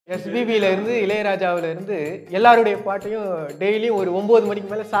எஸ்பிபில இருந்து இளையராஜாவில இருந்து எல்லாருடைய பாட்டையும் டெய்லியும் ஒரு 9 மணிக்கு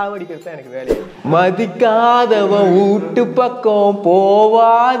மேல சாவடிக்கிறது தான் எனக்கு வேலை. மதிக்காதவன் வீட்டு பக்கம்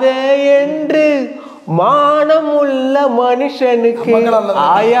போவாத என்று மானம் உள்ள மனுஷனுக்கு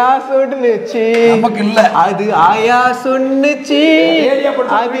ஆயா சொன்னுச்சு, அது ஆயா சொன்னுச்சு,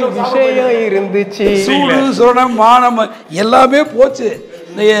 அது விஷயம் இருந்துச்சு. சூடு சுரணம் மானம் எல்லாமே போச்சு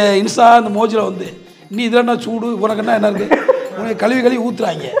இந்த இன்ஸ்டா இந்த மோஜில் வந்து. நீ இதெல்லாம் சூடு உனக்குன்னா என்ன இருக்கு, உனக்கு கழுவி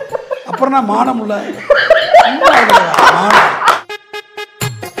ஊத்துறாங்க. அப்புறம் நான் மானம் உள்ள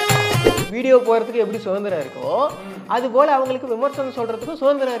வீடியோ போறதுக்கு எப்படி சுதந்திரம் இருக்கோ அது போல அவங்களுக்கு விமர்சனம் சொல்றதுக்கும்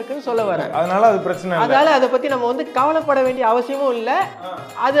சுதந்திரம் இருக்குன்னு சொல்ல வர. அதனால அது பிரச்சனை. அதனால அதை பத்தி நம்ம வந்து கவலைப்பட வேண்டிய அவசியமும் இல்லை.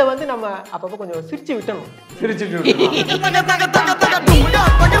 அதை வந்து நம்ம அப்பப்போ கொஞ்சம் சிரிச்சு விட்டணும்.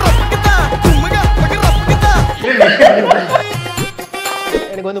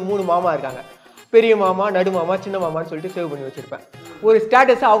 எனக்கு வந்து 3 மாமா இருக்காங்க. பெரிய மாமா, நடு மாமா, சின்ன மாமான்னு சொல்லிட்டு சேவ் பண்ணி வச்சிருப்பேன். ஒரு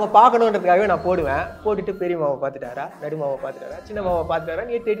ஸ்டேட்டஸ் அவங்க பார்க்கணுன்றதுக்காகவே நான் போடுவேன். போட்டுட்டு பெரிய மாமா பார்த்துட்டாரா, நடு மாமா பார்த்துட்டாரா, சின்ன மாமா பார்த்துட்டாரா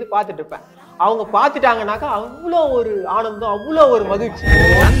நீ எடுத்து பார்த்துட்டு இருப்பேன். அவங்க பார்த்துட்டாங்கன்னாக்கா அவ்வளோ ஒரு ஆனந்தம், அவ்வளோ ஒரு மகிழ்ச்சி.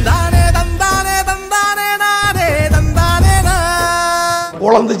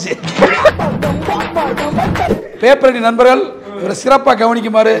 குழந்துச்சு. பேப்பரடி நண்பர்கள் இவரை சிறப்பாக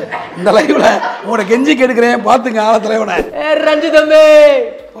கவனிக்குமாறு இந்த லைவ்ல உங்களோட கெஞ்சி கேட்கிறேன். பார்த்துங்க ஆள தலைவனை. ரஞ்சிதமே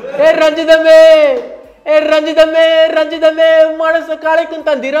ரஞ்சிதமே ரஞ்சிதமே ரஞ்சிதமே மனசு கலைக்கும்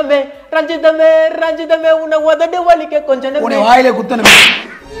தந்திரமே ரஞ்சிதமே ரஞ்சிதமே உன்னை உதடு வலிக்க கொஞ்சம் உன்னை வாயில குத்தணுமே.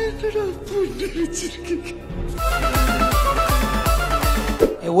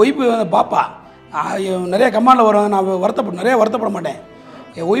 என் ஒய்ஃபு பாப்பா நிறைய கமாண்டில் வரும். நான் நிறைய வருத்தப்பட மாட்டேன்.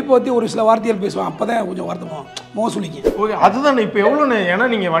 என் ஒய்ஃபை பற்றி ஒரு சில வார்த்தைகள் பேசுவேன். அப்போ தான் கொஞ்சம் வருத்தம் மோசலிக்கு. ஓகே, அதுதான் இப்போ எவ்வளோண்ணே. ஏன்னா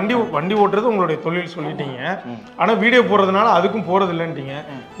நீங்கள் வண்டி ஓட்டுறது உங்களுடைய தொழில் சொல்லிட்டீங்க. ஆனால் வீடியோ போடுறதுனால அதுக்கும் போகிறது இல்லைன்ட்டீங்க.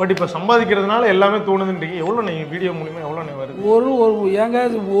 பட் இப்போ சம்பாதிக்கிறதுனால எல்லாமே தோணுதுன்றீங்க. எவ்வளோண்ணே வீடியோ மூலிமா எவ்வளோண்ணே வருது? ஒரு ஏங்க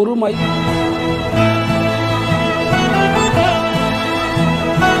ஒரு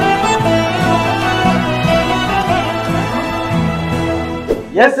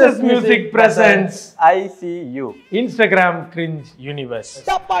SS Music presents ICU Instagram Cringe Universe.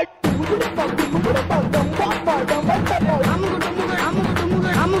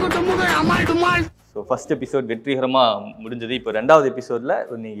 So first episode வெற்றிகரமாக முடிஞ்சது. இப்போ 2வது எபிசோடில்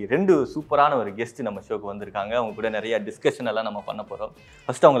இன்னைக்கு 2 சூப்பரான ஒரு கெஸ்ட் நம்ம ஷோக்கு வந்திருக்காங்க. அவங்க கூட நிறைய டிஸ்கஷன் எல்லாம் நம்ம பண்ண போகிறோம்.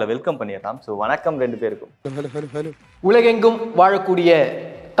 ஃபர்ஸ்ட் அவங்கள வெல்கம் பண்ணிடலாம். ஸோ வணக்கம் 2 பேருக்கும். உலகெங்கும் வாழக்கூடிய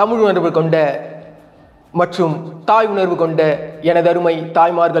தமிழ் உணர்வு கொண்ட மற்றும் தாய் உணர்வு கொண்ட எனது அருமை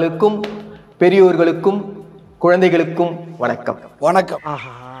தாய்மார்களுக்கும் பெரியோர்களுக்கும் குழந்தைகளுக்கும் வணக்கம். வணக்கம்.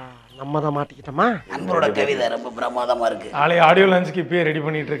 நம்ம தான் மாட்டிக்கிட்டோமா? நண்பரோட கவிதை ரொம்ப பிரமாதமாக இருக்கு. ஆடியோ லான்ச்சுக்கு இப்பயே ரெடி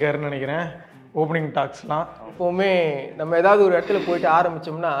பண்ணிட்டு இருக்காருன்னு நினைக்கிறேன். ஓப்பனிங் டாக்ஸ்லாம் எப்போவுமே நம்ம ஏதாவது ஒரு இடத்துல போயிட்டு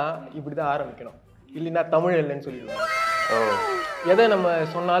ஆரம்பிச்சோம்னா இப்படி தான் ஆரம்பிக்கணும், இல்லைன்னா தமிழ் இல்லைன்னு சொல்லிடுவோம். எதை நம்ம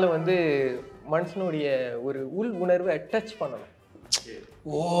சொன்னாலும் வந்து மனுஷனுடைய ஒரு உள் உணர்வை டச் பண்ணணும்.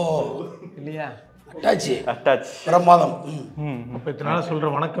 ஓ இல்லையா? அட்டாச் பிரமாதம். இப்போ இத்தனை சொல்ற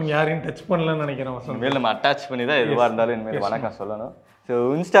வணக்கம் யாரையும் டச் பண்ணலன்னு நினைக்கிறேன். இனிமேல் நம்ம அட்டாச் பண்ணி தான் எதுவாக இருந்தாலும் இனிமேல் வணக்கம் சொல்லணும். ஸோ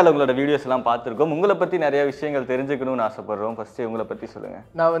இன்ஸ்டாவில் உங்களோட வீடியோஸ் எல்லாம் பார்த்துருக்கோம். உங்களை பற்றி நிறைய விஷயங்கள் தெரிஞ்சுக்கணும்னு ஆசைப்படுறோம். ஃபர்ஸ்ட் உங்களை பற்றி சொல்லுங்கள்.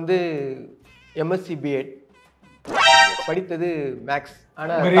 நான் வந்து எம்எஸ்சி பிஎட் படித்தது மேக்ஸ்.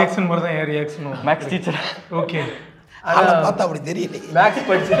 ஆனால் ரியாக்ஷன் மாதிரி தான் ரியாக்ஷனும் மேக்ஸ் டீச்சர். ஓகே, ஆனால் பார்த்தா அப்படி தெரியல. மேக்ஸ்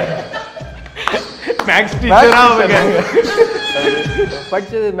படிச்சேன். மேக்ஸ் டீச்சராக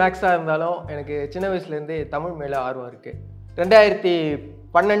படித்தது மேக்ஸாக இருந்தாலும் எனக்கு சின்ன வயசுலேருந்தே தமிழ் மேலே ஆர்வம் இருக்குது.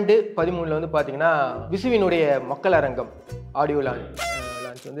 2012-13 வந்து பார்த்தீங்கன்னா விசுவினுடைய மக்கள் அரங்கம் ஆடியோ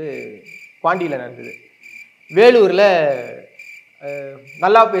லான்ச் வந்து பாண்டியில் நடந்தது. வேலூரில்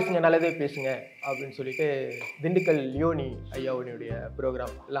நல்லா பேசுங்க நல்லதே பேசுங்க அப்படின்னு சொல்லிட்டு திண்டுக்கல் லியோனி ஐயாவுடைய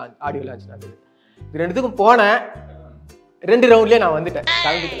ப்ரோக்ராம் ஆடியோ லான்ச் நடந்தது. இது 2த்துக்கும் போனேன். 2 ரவுண்ட்லேயே நான் வந்துட்டேன்,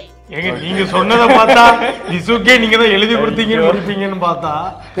 கலந்துக்கல. ஏங்க நீங்க சொன்னதை பார்த்தா இசுக்கே நீங்க தான் எழுதி கொடுத்தீங்கன்னு முடிப்பீங்கன்னு பார்த்தா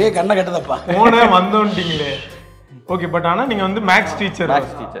கண்ணை கட்டதப்பா போன வந்தோன்ட்டீங்களே. ஓகே, பட் ஆனால் நீங்கள் வந்து மேக்ஸ் டீச்சர்.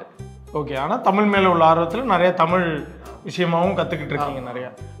 ஓகே, ஆனால் தமிழ் மேலே உள்ள ஆர்வத்தில் நிறைய தமிழ் விஷயமாவும் கற்றுக்கிட்டு இருக்கீங்க. நிறையா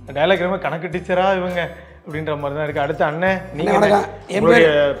டைலாக் ரொம்ப கணக்கு டீச்சரா இவங்க அப்படின்ற மாதிரி தான் இருக்குது. அடுத்து அண்ணன் நீங்கள் என்னுடைய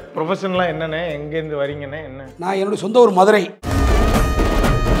ப்ரொஃபஷன்லாம் என்னண்ணே, எங்கேருந்து வரீங்கண்ணே? என்ன? நான் என்னுடைய சொந்த ஊர் மதுரை.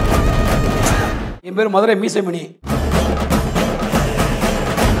 என் பேர் மதுரை மீசமணி.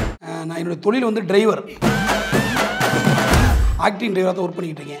 நான் என்னுடைய தொழில் வந்து டிரைவர், ஆக்டிங் டிரைவராக தான் ஒர்க்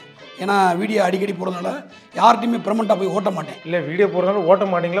பண்ணிக்கிட்டு இருக்கேன். ஏன்னா வீடியோ அடிக்கடி போடுறதுனால யார்கிட்டையுமே பெர்மனெண்ட்டாக போய் ஓட்ட மாட்டேன். இல்லை வீடியோ போடுறதுனால ஓட்ட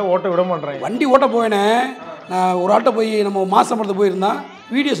மாட்டீங்களா? ஓட்ட விட மாட்டேறேன். வண்டி ஓட்ட போவேனே. நான் ஒரு ஆட்டை போய் நம்ம மாதம் படத்தை போயிருந்தா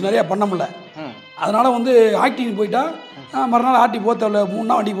வீடியோஸ் நிறையா பண்ண முடியல. அதனால் வந்து ஆக்டிங் போயிட்டா மறுநாள் ஆட்டி போக தேவையில்ல, 3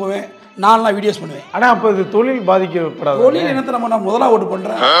 நாள் வண்டி போவேன், 4 நாள் வீடியோஸ் பண்ணுவேன். ஆனால் அப்போ இது தொழில் பாதிக்கப்படாது. தொழில் என்னத்தை நான் முதலாக ஓட்டு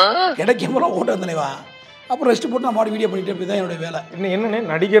பண்ணுறேன், கிடைக்கும் போல ஓட்ட தலைவா அப்புறம் ரெஸ்ட் போட்டு நான் மாடி வீடியோ பண்ணிட்டு போய் தான் என்னோட வேலை. என்னண்ணே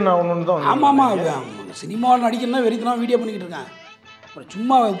நடிகர் ஆகணும்னு தான். ஆமாம் சினிமாவில் நடிக்கணும்னா வெறித்தனா வீடியோ பண்ணிக்கிட்டு இருக்கேன். அப்புறம்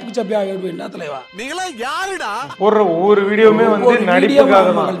சும்மா புதுச்சப்பியா என்ன தலைவா நீங்களாம் யாருடா போடுற ஒவ்வொரு வீடியோவுமே வந்து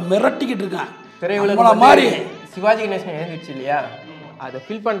நடிப்புக்காக தான் மிரட்டிக்கிட்டு இருக்கேன். திரையுலக மாதிரி சிவாஜி கணேசன் எழுந்துச்சு இல்லையா, அதை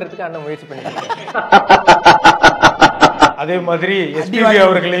ஃபில் பண்றதுக்கு அண்ணன் முயற்சி பண்ணிருக்கேன். அதே மாதிரி எஸ்பிபி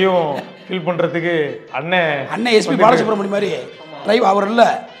அவர்களையும் ஃபில் பண்றதுக்கு அண்ணன் எஸ்பி பாலசுப்ரமணியம் மாதிரி டிரைவ் அவர் இல்லை,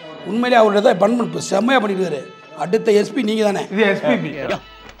 உண்மையிலே அவரோட தான் பண்ணு செம்மையாக பண்ணிருக்காரு. அடுத்த எஸ்பி நீங்க தானே? இது எஸ்பிபி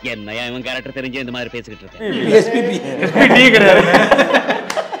என்னையா இவன் கேரக்டர் தெரிஞ்சு இந்த மாதிரி பேசிக்கிட்டு இருக்கேன். எஸ்பிபி டீ கிடையாது,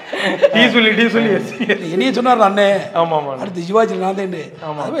 டீ சொல்லி என்னைய சொன்னார் அண்ணே. ஆமா ஆமா. அடுத்து சிவாஜி நான் தான்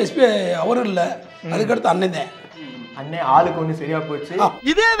எஸ்பி அவரும் இல்லை, அதுக்கடுத்து அண்ணன் தான். அண்ணே ஆளுக்கு ஒண்ணு சரியா போச்சு.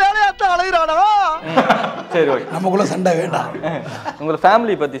 இதே வேலையாத்தான் அலைகிறானா? சரி ஓகே, நமக்குள்ள சண்டை வேண்டாம். உங்களை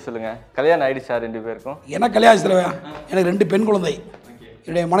ஃபேமிலி பத்தி சொல்லுங்க. கல்யாணம் ஆயிடுச்சா 2 பேருக்கும்? எனக்கு கல்யாணத்தில் எனக்கு 2 பெண் குழந்தை.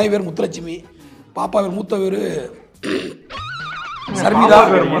 என்னுடைய மனைவி பேர் முத்துலட்சுமி, பாப்பா பேர் மூத்த பேர் சர்மிதா.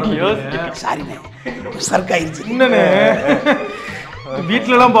 சாரிண்ணே சர்க்காயிருச்சு. என்னண்ணே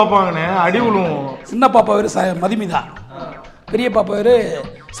வீட்டுலலாம் பார்ப்பாங்கண்ணே அடி விழுவும். சின்ன பாப்பா பேர் மதுமிதா, பெரிய பாப்பா பேர்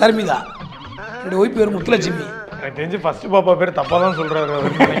சர்மிதா, என்னுடைய ஒய்ஃப் பேர் முத்துலட்சுமி. எனக்கு தெரிஞ்சு ஃபர்ஸ்ட் பாப்பா பேர் தப்பா தான் சொல்றாரு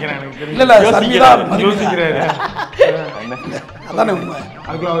நினைக்கிறேன். எனக்கு தெரியும். இல்ல சர்மிதா யோசிக்கிறாரு. அதானே உண்மை.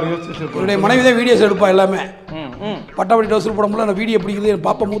 அதுக்குள்ள அவர் யோசிச்சு என்னுடைய மனைவி தான் வீடியோஸ் எடுப்பா எல்லாமே. பட்டாபடி டோசல் போடும்போது நான் வீடியோ பிடிக்குது, என்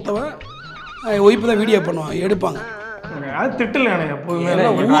பாப்பா மூத்தவன் ஒய்ஃபு தான் வீடியோ பண்ணுவான் எடுப்பாங்க. திட்டல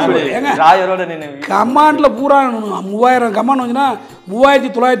எப்போதுமே கமாண்ட்ல பூரா 3000 கமாண்ட் வந்துன்னா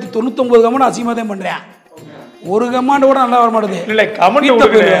 3999 கமாண்ட் அசிங்கமாக தான் பண்றேன். ஒரு கமாண்ட் கூட நல்லா வர மாட்டேது. இல்ல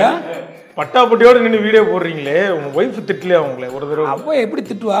கமெண்ட் பட்டாப்பட்டியோட நின்று வீடியோ போடுறீங்களே, உங்க ஒய்ஃப் திட்டலையா உங்களை ஒரு தடவை? அப்போ எப்படி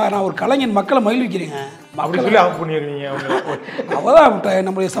திட்டுவா? நான் ஒரு கலைஞன், மக்களை மகிழ்விக்கிறேங்க அப்படி சொல்லி ஆஃப் பண்ணிடுவீங்க. அவதான்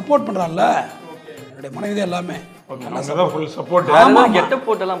நம்மளுக்கு சப்போர்ட் பண்றான்ல, என்னுடைய மனைவி தான் எல்லாமே. கெட்ட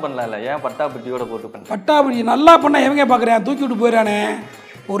போட்டெல்லாம் பண்ணல, ஏன் பட்டாப்பட்டியோட போட்டு பண்ண? பட்டாப்பட்டி நல்லா பண்ணா எவங்க பாக்குறேன், தூக்கி விட்டு போயிடானே.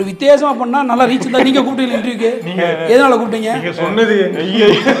 ஒரு வித்தியாசமா பண்ணா நல்லா ரீச் தான். நீங்க கூப்பிட்டீங்க இன்டர்வியூக்கு, எதனால கூப்பிட்டீங்க? சொன்னது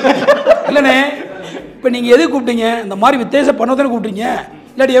இல்லண்ணே, இப்ப நீங்க எது கூப்பிட்டீங்க? இந்த மாதிரி வித்தியாசம் பண்ணதானே கூப்பிட்டீங்க,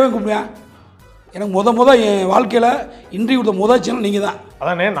 இல்லாட்டி எவன் கூப்பிடுவேன்? எனக்கு முத என் வாழ்க்கையில் இன்டர்வியூ கொடுத்த முதல் சேனல் நீங்கள் தான்.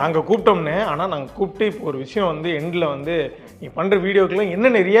 அதானே நாங்கள் கூப்பிட்டோம்னே. ஆனால் நாங்கள் கூப்பிட்டு இப்போ ஒரு விஷயம் வந்து எண்டில் வந்து நீ பண்ணுற வீடியோக்கெல்லாம்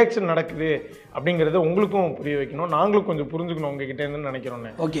என்னென்ன ரியாக்ஷன் நடக்குது அப்படிங்கிறத உங்களுக்கும் புரிய வைக்கணும், நாங்களும் கொஞ்சம் புரிஞ்சுக்கணும் உங்ககிட்ட இருந்து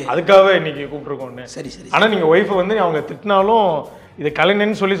நினைக்கிறோன்னே. ஓகே, அதுக்காக இன்னைக்கு கூப்பிட்டுருக்கோன்னே. சரி சரி. ஆனால் நீங்கள் ஒய்ஃபை வந்து அவங்க திட்டினாலும் இதை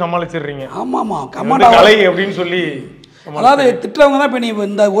கலைஞன்னு சொல்லி சமாளிச்சிடுறீங்க. ஆமாம் ஆமாம், கமாண்ட் கலை அப்படின்னு சொல்லி. அதாவது திட்டுறவங்க தான். இப்போ நீ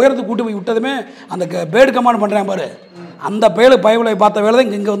இந்த உயரத்துக்கு கூட்டு போய் விட்டதுமே அந்த பேர்டு கமாண்ட் பண்ணுறேன் பாரு, அந்த பயலை பார்த்த வேலை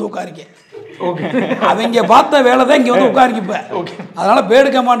தான் இங்கே வந்து உட்காரிக்கேன். ஓகே, அவங்க பார்த்த வேலை தான் இங்கே வந்து உட்காரிக்கப்ப. ஓகே, அதனால பேர்டு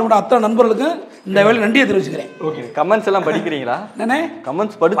கமாண்ட் பண்ண அத்தனை நண்பர்களுக்கு இந்த வேலை நன்றியை தெரிவிச்சுக்கிறேன். ஓகே, கமெண்ட்ஸ் எல்லாம் படிக்கிறீங்களா? என்னண்ணே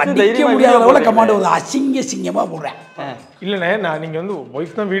கமெண்ட்ஸ் படிக்க முடியாத அளவில் கமாண்ட் வந்து அசிங்கமாக போடுறேன். இல்லைண்ணே, நீங்கள் வந்து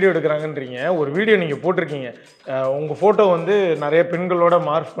ஒய்ஃப் தான் வீடியோ எடுக்கிறாங்கன்றீங்க. ஒரு வீடியோ நீங்கள் போட்டிருக்கீங்க, உங்கள் ஃபோட்டோ வந்து நிறைய பெண்களோட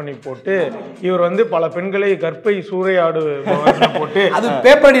மார்க் பண்ணி போட்டு இவர் வந்து பல பெண்களை கற்பை சூறையாடு போட்டு அது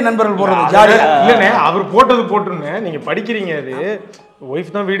பேப்பரடி நண்பர்கள் போடுறது ஜாலியா. இல்லைண்ணே, அவர் போட்டது போட்டுருங்க, நீங்கள் படிக்கிறீங்க. அது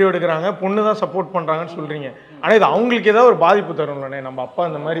ஒய்ஃப் தான் வீடியோ எடுக்கிறாங்க, பொண்ணு தான் சப்போர்ட் பண்ணுறாங்கன்னு சொல்கிறீங்க. ஆனால் இது அவங்களுக்கு ஏதாவது ஒரு பாதிப்பு தரும்லண்ணே. நம்ம அப்பா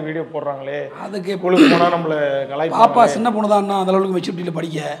இந்த மாதிரி வீடியோ போடுறாங்களே, அதுக்கு பொழுது போனால் நம்மளை பாப்பா சின்ன பொண்ணு தான், அந்த அளவுக்கு மெச்சூரிட்டியில்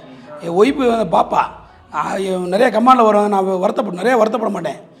படிக்க. என் ஒய்ஃபு பாப்பா நிறைய கமாண்டில் வரும், நான் நிறைய வருத்தப்பட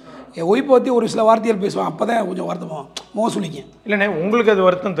மாட்டேன். என் ஒய்ஃபை பற்றி ஒரு சில வார்த்தைகள் பேசுவேன், அப்போ தான் கொஞ்சம் வருத்தம் முகம் சொல்லிக்கேன். இல்லைண்ணே, உங்களுக்கு அது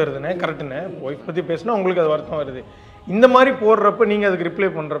வருத்தம் தருதுண்ணே, கரெக்டுண்ணே. ஒய்ஃப் பற்றி பேசினா உங்களுக்கு அது வருத்தம் வருது. இந்த மாதிரி போடுறப்ப நீங்கள் அதுக்கு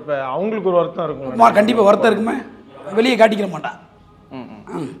ரிப்ளை பண்ணுறப்ப அவங்களுக்கு ஒரு வருத்தம் இருக்கும். கண்டிப்பாக வருத்தம் இருக்குமே, வெளியே காட்டிக்கிற மாட்டான்.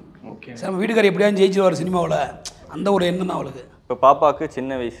 ஓகே, நம்ம வீட்டுக்காரர் எப்படியாவது ஜெயிச்சிருவார் சினிமாவில், அந்த ஒரு எண்ணம் தான் அவளுக்கு. இப்போ பாப்பாவுக்கு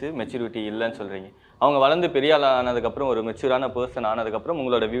சின்ன வயசு, மெச்சூரிட்டி இல்லைன்னு சொல்கிறீங்க. அவங்க வளர்ந்து பெரிய ஆள் ஆனதுக்கப்புறம், ஒரு மெச்சூரான பர்சன் ஆனதுக்கப்புறம்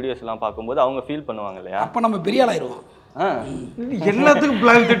உங்களோட வீடியோஸ் எல்லாம் பார்க்கும்போது அவங்க ஃபீல் பண்ணுவாங்க இல்லையா? அப்போ நம்ம பெரிய ஆளாயிருவோம். எல்லாத்துக்கும்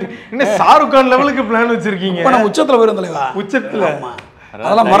பிளான் திட்டு என்ன ஷாருக் கான் லெவலுக்கு பிளான் வச்சிருக்கீங்க. இப்போ நம்ம உச்சத்தில் போயிடும் தலைவா, உச்சத்தில்.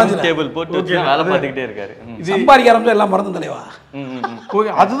 அதெல்லாம் மறந்து டேபிள் போட்டு வேலை பார்த்துக்கிட்டே இருக்காரு. சம்பாதிக்க ஆரம்பிச்சா எல்லாம் மறந்து தலைவா.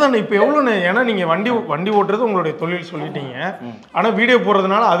 அதுதான் இப்போ எவ்வளோண்ணே, ஏன்னா நீங்கள் வண்டி ஓட்டுறது உங்களுடைய தொழில் சொல்லிட்டீங்க, ஆனால் வீடியோ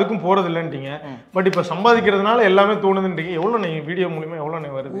போடுறதுனால அதுக்கும் போகிறது இல்லைன்ட்டீங்க. பட் இப்போ சம்பாதிக்கிறதுனால எல்லாமே தோணுதுன்றீங்க. எவ்வளோ நீங்கள் வீடியோ மூலிமா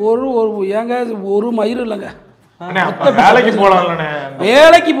எவ்வளோண்ணே வருது? ஏங்க ஒரு மயிரும் இல்லைங்க. வேலைக்கு போகலாம்லண்ணே.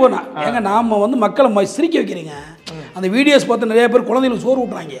 வேலைக்கு போனா ஏங்க நாம வந்து மக்களை சிரிக்க வைக்கிறீங்க. அந்த வீடியோஸ் பார்த்து நிறைய பேர் குழந்தைகளுக்கு சோறு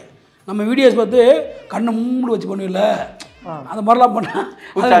விட்டுறாங்க. நம்ம வீடியோஸ் பார்த்து கண்ணை மூடி வச்சு பண்ணுவில்ல, அந்த மாதிரிலாம் பண்ணால்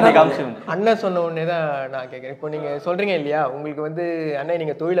அண்ணன் சொன்ன உடனே தான் நான் கேட்குறேன். இப்போ நீங்கள் சொல்கிறீங்க இல்லையா, உங்களுக்கு வந்து அண்ணன்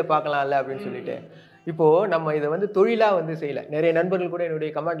நீங்கள் தொழிலை பார்க்கலாம்ல அப்படின்னு சொல்லிட்டு. இப்போது நம்ம இதை வந்து தொழிலாக வந்து செய்யலை. நிறைய நண்பர்கள் கூட என்னுடைய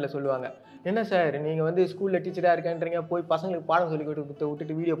கமெண்ட்டில் சொல்லுவாங்க, என்ன சார் நீங்கள் வந்து ஸ்கூலில் டீச்சராக இருக்கேன்றீங்க, போய் பசங்களுக்கு பாடம் சொல்லி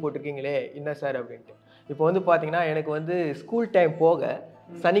விட்டுட்டு வீடியோ போட்டிருக்கீங்களே என்ன சார் அப்படின்ட்டு. இப்போ வந்து பார்த்தீங்கன்னா எனக்கு வந்து ஸ்கூல் டைம் போக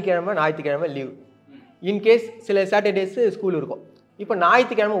சனிக்கிழமை ஞாயிற்றுக்கிழமை லீவ், இன்கேஸ் சில சாட்டர்டேஸு ஸ்கூல் இருக்கும். இப்போ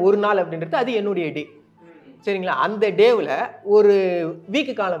ஞாயிற்றுக்கிழமை ஒரு நாள் அப்படின்றது அது என்னுடைய டே. சரிங்களா? அந்த டேவில் ஒரு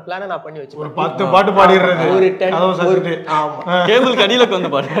வீக்குக்கான பிளானை நான் பண்ணி வச்சுருக்கேன். ஒரு 10 பாட்டு பாடிடுறது, ஒரு கேபிள் கடியில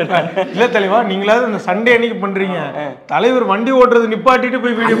வந்து பாடுறாரு. இல்ல தலைவா, நீங்களாவது இந்த சண்டே அன்னைக்கு பண்றீங்க, தலைவர் வண்டி ஓட்டுறது நிப்பாட்டிட்டு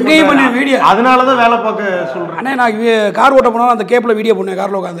போய் வீடியோ, அதனாலதான் வேலை பார்க்க சொல்றேன். அண்ணே நான் கார் ஓட்ட போனாலும் அந்த கேப்ல வீடியோ பண்ணுவேன்,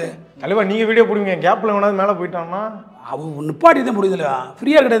 கார்ல உட்காந்து. தலைவா நீங்க வீடியோ போடுவீங்க, கேப்ல வேணாலும் மேலே போயிட்டான்னா அவன் நிப்பாட்டி தான் முடியுதுல்ல,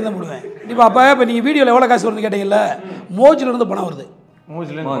 ஃப்ரீயாக கிடையாது தான் போடுவேன். இப்போ நீங்கள் வீடியோவில் எவ்வளோ காசு வருதுன்னு கேட்டீங்கல்ல, மோஜிலிருந்து பணம் வருது.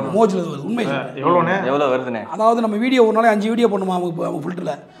 மோஜில் வருது. உண்மை எவ்வளோ வருதுண்ணே? அதாவது நம்ம வீடியோ ஒரு நாளைக்கு 5 வீடியோ பண்ணுமா அவங்க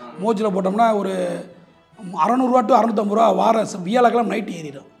ஃபில்டரில். மோஜில் போட்டோம்னா ஒரு 600 to 650 ரூபா வாரம். வியாழக்கிழமை நைட்டு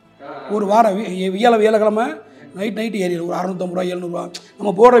ஏறிடும். ஒரு வாரம் வியாழக்கிழமை நைட்டு ஏறிடும். ஒரு 650 ரூபா 700 ரூபா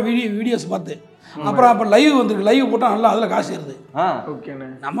நம்ம போடுற வீடியோஸ் பார்த்து. அப்புறம் அப்போ லைவ் வந்துருக்கு, லைவ் போட்டால் நல்லா அதில் காசு ஏறுது.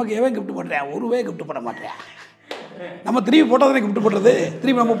 நமக்கு எவன் கிஃப்ட் பண்ணுறேன், ஒருவே கிஃப்ட் பண்ண மாட்டேன். நம்ம திரும்பி போட்டால் தானே கிஃப்ட் பண்ணுறது,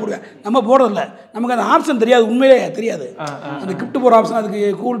 திரும்பி நம்ம போடுவேன். நம்ம போடுறதில்ல, நமக்கு அந்த ஆப்ஷன் தெரியாது, உண்மையிலே தெரியாது. அந்த கிஃப்ட் போடுற ஆப்ஷன் அதுக்கு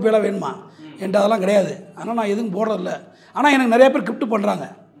கூகுள் பேலாம் வேணுமா என்கிட்ட, அதெல்லாம் கிடையாது. அதனால் நான் எதுவும் போடுறதில்ல. ஆனால் எனக்கு நிறைய பேர் கிஃப்ட் பண்ணுறாங்க,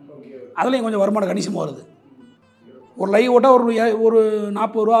 அதுலேயும் கொஞ்சம் வருமானம் கணிசமாக வருது. ஒரு லைவ் போட்டால் ஒரு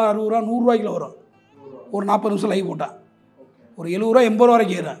 40 ரூபா 60 ரூபா 100 ரூபாய்க்குள்ள வரும். ஒரு 40 நிமிஷம் லைவ் போட்டால் ஒரு 70 ரூபா 80 ரூபா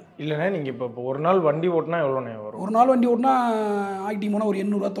வரைக்கும் ஏறும். இல்லைண்ணே, நீங்கள் இப்போ ஒரு நாள் வண்டி ஓட்டினா எவ்வளோண்ணே வரும்? ஒரு நாள் வண்டி ஓட்டினா ஆக்டிங் போனால் ஒரு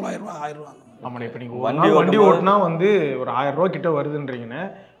 800 ரூபா 900 ரூபா 1000 ரூபா. ஆமாண்ணே, இப்போ நீங்கள் வண்டி ஓட்டினா வந்து ஒரு 1000 ரூபா கிட்ட வருதுன்றீங்கண்ணே.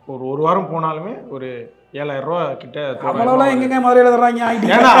 ஒரு வாரம் போனாலுமே ஒரு 7000 ரூபா கிட்ட. அவ்வளோலாம் எங்கெங்க மதுரையில் தர்றாங்க?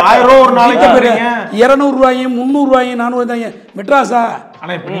 1000 ரூபா ஒரு நாளைக்கு 200 ரூபாயும் 300 ரூபாயும் 400 ரூபாயும் மெட்ராஸா?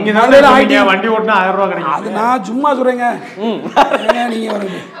 ஆனால் இப்போ நீங்கள் தான் வண்டி ஓட்டினா 1000 ரூபா கிடைக்கும். அது நான் சும்மா சொல்கிறேங்க.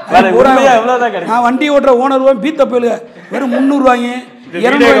 நான் வண்டி ஓட்டுற ஓனர் ரூபாய் பீத்த போயில வெறும் 300 ரூபாயும்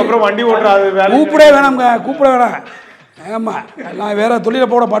 200 அப்புறம் வண்டி ஓட்டுறது கூப்பிடவே வேணாம்ங்க, கூப்பிட வேணாம். ஆமாம், நான் வேற தொழிலை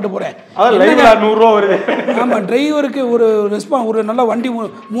போட பாட்டு போகிறேன். 100 ரூபா வருது. ஆமாம், டிரைவருக்கு ஒரு ஒரு நல்ல வண்டி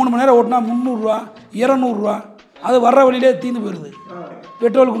 3 மணி நேரம் ஓட்டினா 300 ரூபா 200 ரூபா. அது வர்ற வழியிலே தீர்ந்து போயிடுது.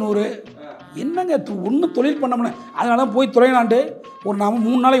 பெட்ரோலுக்கு 100. என்னங்க ஒன்றும் தொழில் பண்ண முடியல. அதனால போய் துறையினாண்டு ஒரு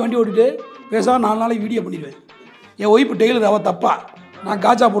 3 நாளைக்கு வண்டி ஓட்டிட்டு பேசாமல் 4 நாளைக்கு வீடியோ பண்ணிடுவேன். என் ஒய்ஃபு டெய்லர் அவள் தப்பா, நான்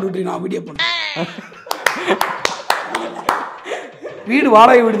காஜா போட்டுக்கிட்டு நான் வீடியோ பண்ணேன். வீடு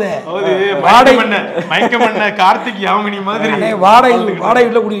வாடகை விடுதே, கார்த்திக் யாமினி மாதிரி வாடகை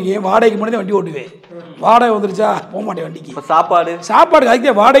வீட்டில் குடியிருக்கேன். வாடகைக்கு மட்டும் தான் வண்டி ஓட்டுவேன். வாடகை வந்துருச்சா போக மாட்டேன் வண்டிக்கு. சாப்பாடு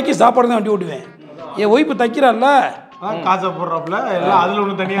அதுக்கே வாடகைக்கு சாப்பாடு தான் வண்டி ஓட்டுவேன். என் ஒய்ஃபு தைக்கிறாள்ல, காசா போடுறாப்புல எல்லாம் அதில்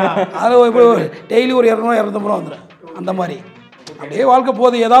ஒன்று தனியாக, அதில் டெய்லி ஒரு 200 250 ரூபா வந்துடும். அந்த மாதிரி அப்படியே வாழ்க்கை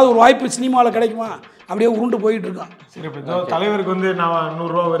போகுது. ஏதாவது ஒரு வாய்ப்பு சினிமாவில் கிடைக்குமா, அப்படியே உருண்டு போயிட்டு இருக்கான். சரி, இப்போ தலைவருக்கு வந்து நான் 100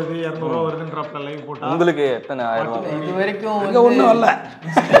 ரூபா வருது 200 ரூபா வருதுன்றப்ப லைவ் போட்டா உங்களுக்கு எத்தனை 1000 ரூபா? இது வரைக்கும் இங்கே ஒன்றும் வரல,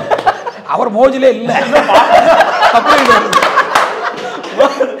 அவர் மோஜிலே இல்லை.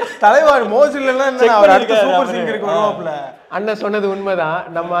 தலைவர் மோஜில் சூப்பர் சிங்கருக்கு வருவாப்புல. அண்ணன் சொன்னது உண்மைதான்.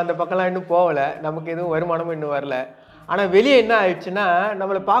 நம்ம அந்த பக்கம்லாம் இன்னும் போகலை, நமக்கு எதுவும் வருமானமும் இன்னும் வரல. ஆனால் வெளியே என்ன ஆயிடுச்சுன்னா,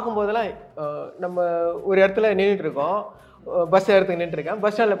 நம்மளை பார்க்கும்போதெல்லாம் நம்ம ஒரு இடத்துல நின்றுட்டு இருக்கோம், பஸ் இடத்துக்கு நின்றுருக்கேன்,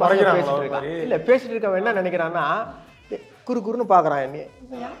 பஸ் ஸ்டாண்டில் பேசிட்டு இருக்கான். இல்லை பேசிட்டு இருக்கவன் என்ன நினைக்கிறான்னா, குறுன்னு பார்க்குறான், என்ன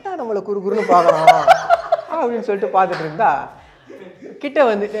யார்ட்டா நம்மளை குறுன்னு பார்க்குறான் அப்படின்னு சொல்லிட்டு பார்த்துட்டு இருந்தா, கிட்ட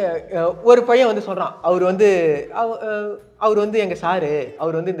வந்துட்டு ஒரு பையன் வந்து சொல்கிறான், அவர் வந்து எங்கள் சாரு,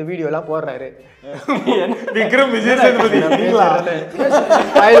 அவர் வந்து இந்த வீடியோலாம் போடுறாரு. விக்ரம் விஜய் சேதுபதி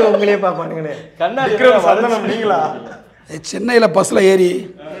உங்களே பார்ப்பானுங்கன்னு. விக்ரம் சந்தனம் நீங்களா? சென்னையில் பஸ்ஸில் ஏறி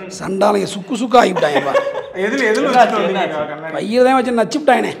சண்டாலைங்க சுக்கு ஆகிவிட்டாங்கப்பா. பையில தான் வச்சு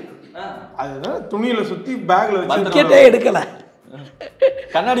நச்சுவிட்டாங்கண்ணே. அதுதான் துணியில் சுற்றி பேக்கில் வச்சு டிக்கெட்டே எடுக்கலை.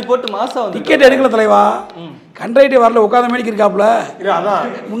 கண்ணாடி போட்டு மாசம் டிக்கெட் எடுக்கல தலைவா. கண்ட்ரைட்டே வரல, உட்காந்த மேடிக்கு இருக்காப்புல. அதான்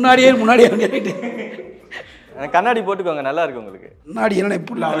முன்னாடியே கேட்டு கண்ணாடி போட்டுக்கோங்க, நல்லா இருக்கு உங்களுக்கு. முன்னாடி என்ன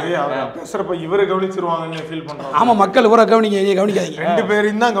எப்படி பேசுறப்ப இவரை கவனிச்சிருவாங்கன்னு ஃபீல் பண்றாங்க. ஆமா, மக்கள் இவரை கவனிக்காதீங்க. 2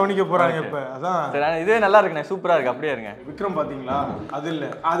 பேரையும் தான் கவனிக்க போறாங்க இப்ப. அதான் இதே நல்லா இருக்குண்ணே, சூப்பரா இருக்கு, அப்படியே இருங்க. விக்ரம் பாத்தீங்களா? அது இல்ல,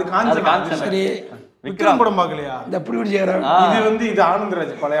 அது காஞ்சனா. சரி, விக்ரம் படம் பாக்கலையா? இந்த எப்படி செய்யறேன். இது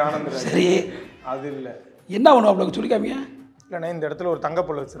ஆனந்தராஜ், பழைய ஆனந்தராஜ். சரி, அது இல்ல, என்ன பண்ணுவாப்ல சொல்லிக்காமியா? இல்லண்ணே, இந்த இடத்துல ஒரு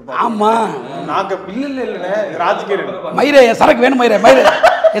தங்கப்பொருள் வச்சிருப்பாங்க. ஆமா, நாங்க இல்லண்ணே, ராஜ்கிரண். மயிரே சரக்கு வேணும், மயிரே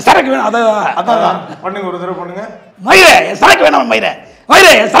சரக்கு வேணும். அதான் பண்ணுங்க, ஒரு தடவை பண்ணுங்க. மயிரே சரக்கு வேணும், மயிரே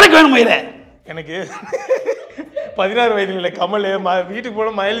சரக்கு வேணும். எனக்கு 16 வயதுல கமல் வீட்டுக்கு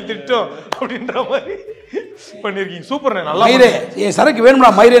போன மயில் திட்டம் அப்படின்ற மாதிரி பண்ணிருக்கீங்க. சூப்பர்ண்ணே, நல்லா. மயிரே சரக்கு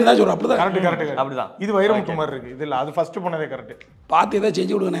வேணும்னா மயிரேன்னு தான் சொல்றேன். அப்படிதான். கரெக்ட் அப்படிதான். இது வைரமுத்து மாதிரி இருக்கு. இது இல்ல, அது ஃபர்ஸ்ட் பண்ணதே கரெக்ட். பார்த்து ஏதாவது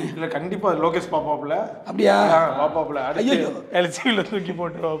செஞ்சு விடுங்கண்ணே. இல்ல கண்டிப்பா லோகேஷ் பாப்பாப்ல. அப்படியா? பாப்பாப்ல எல்சில தூக்கி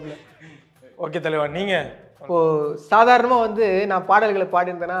போட்டுருவாப்ல. ஓகே தலைவா, நீங்க இப்போ சாதாரணமாக வந்து நான் பாடல்களை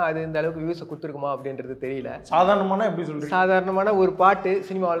பாடியிருந்தேன்னா அது இந்த அளவுக்கு வியூஸை கொடுத்துருக்குமா அப்படின்றது தெரியல. சாதாரணமான எப்படி சொல்றீங்க? சாதாரணமான ஒரு பாட்டு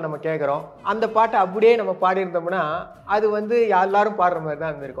சினிமாவில் நம்ம கேட்குறோம், அந்த பாட்டை அப்படியே நம்ம பாடியிருந்தோம்னா அது வந்து எல்லாரும் பாடுற மாதிரி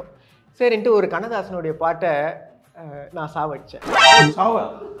தான் இருந்திருக்கும். சரின்ட்டு ஒரு கண்ணதாசனுடைய பாட்டை நான் சாவடிச்சேன்.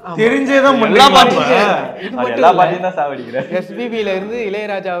 தெரிஞ்சேதான் எல்லா பாட்டையும் தான் சாவடிக்கிறேன். எஸ்பிபில இருந்து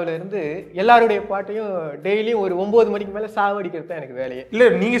இளையராஜாவில இருந்து எல்லாருடைய பாட்டையும் டெய்லியும் ஒரு 9 மணிக்கு மேல சாவடிக்கிறது தான் எனக்கு வேலையே. இல்ல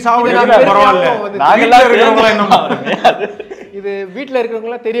நீங்க சாவடிக்கிறதா பரவாயில்ல. இது வீட்டுல இருக்கிறவங்க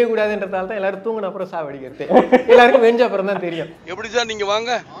எல்லாம் தெரியக்கூடாதுன்றதால தான் எல்லாரும் தூங்கின அப்புறம் சாவடிக்கிறது. எல்லாருக்கும் வெஞ்ச அப்புறம் தான் தெரியும். எப்படி சார் நீங்க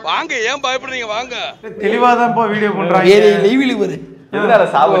வாங்க வாங்க, ஏன் பயப்படுறீங்க வாங்க. தெளிவாதான் வீடியோ பண்றாங்க.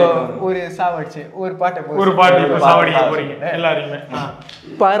 ஒரு சாவடிச்சு ஒரு பாட்டு சாவடிக்க போறீங்க எல்லாருமே.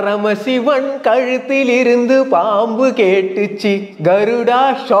 பரமசிவன் கழுத்தில் இருந்து பாம்பு கேட்டுச்சு, கருடா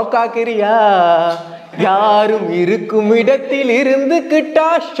ஷோக்காக்கிறியா, யாரும் இருக்கும் இடத்தில் இருந்து கிட்டா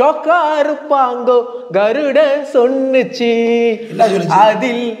ஷோக்கா இருப்பாங்கோ, கருடன் சொன்னுச்சு,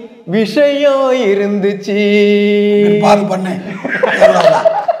 அதில் விஷயம் இருந்துச்சு.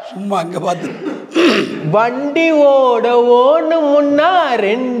 சும்மா அங்க பார்த்து வண்டி ஓணும் முன்னா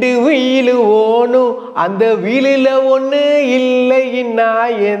 2 வீலு ஓணும், அந்த வீலுல ஒண்ணு இல்லைன்னா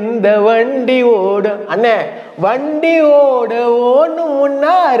எந்த வண்டி ஓடும். அண்ணே வண்டி ஓணும்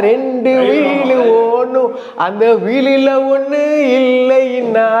முன்னா 2 வீலு ஓணும், அந்த வீலுல ஒண்ணு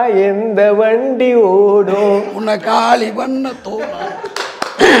இல்லைன்னா எந்த வண்டி ஓடும். உன்னை காலி பண்ண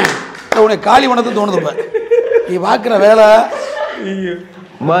உன்னை காலி பண்ணது தோணுது. நீ பாக்குற வேலை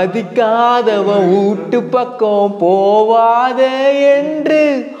மதிக்காதவன் வீட்டு பக்கம் போவாத என்று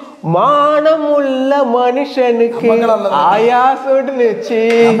மானம் உள்ள மனுஷனுக்கு ஆயா சொன்னுச்சு,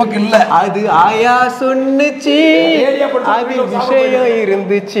 அது ஆயா சொன்னுச்சு, அது விஷயம்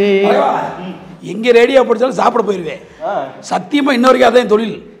இருந்துச்சு. எங்க ரேடியோ படிச்சாலும் சாப்பிட போயிருவேன். சத்தியமா இன்ன வரைக்கும் அதான்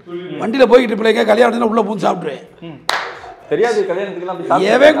தொழில். வண்டியில போய்கிட்டு பிள்ளைங்க கல்யாணத்துல உள்ள பூந்து சாப்பிடுவேன். தெரியாது கல்யாணத்துக்கு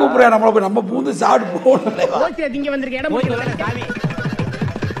ஏவே கூப்பிடுறேன் நம்மள போய் நம்ம பூந்து சாப்பிட்டு போகணும். இங்க வந்திருக்க இடம்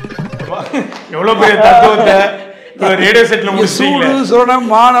எவ்வளவு பெரிய தத்துவத்தை ரேடியோ செட்ல முடிச்சீங்க. சூடு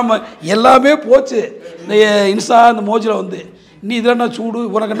மானம் எல்லாமே போச்சு இந்த இன்ஸ்டா இந்த மோஜில வந்து. நீ இதெல்லாம் சூடு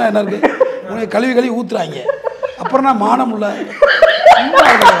உனக்கு என்ன இருக்கு, உனக்கு கழுவி ஊத்துறாங்க. அப்புறம் நான் மானம் இல்ல,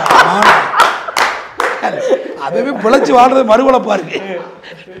 அதுவே பிழைச்சி வாழ்றது மறுவளப்பா இருக்கு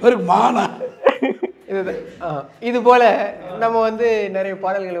ஒரு மானம். இது போல நம்ம வந்து நிறைய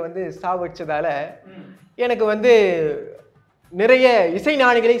பாடல்களை வந்து சாவடிச்சதால எனக்கு வந்து நிறைய இசை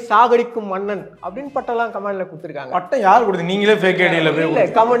ஞானிகளை சாகடிக்கும் மன்னன் அப்படின்னு பட்டெல்லாம் கமெண்ட்ல கொடுத்துருக்காங்க. பட்டம் யார் கொடுத்து? நீங்களே ஃபேக் ஐடியில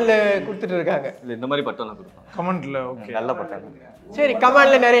போய் கமெண்ட்ல கொடுத்துட்டு இருக்காங்க. இல்ல இந்த மாதிரி பட்டம் கொடுப்பாங்க கமெண்ட்ல. ஓகே, நல்ல பட்டம். சரி,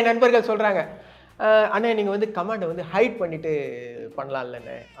 கமெண்ட்ல நிறைய நண்பர்கள் சொல்றாங்க, அண்ணா நீங்க வந்து கமெண்டை வந்து ஹைட் பண்ணிட்டு பண்ணலாம்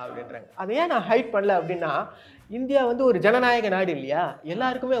இல்லைன்னு அப்படின்றாங்க. அதை ஏன் நான் ஹைட் பண்ணல அப்படின்னா, இந்தியா வந்து ஒரு ஜனநாயக நாடு இல்லையா,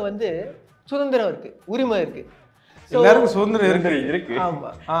 எல்லாருக்குமே வந்து சுதந்திரம் இருக்கு, உரிமை இருக்கு, எல்லாருக்கும் சுதந்திரம் இருக்கு. ஆமா,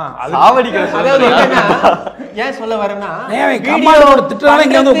 ஏன் சொல்ல வரேன்னா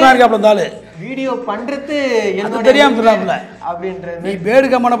வீடியோ பண்றது என்னோட தெரியாம சொல்றாப்ல அப்படின்றது. நீ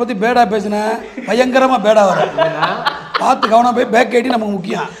பேடு கம்மனை பத்தி பேடா பேசின பயங்கரமா பேடா வர பார்த்து கவனம் போய் பேக் ஐடி நமக்கு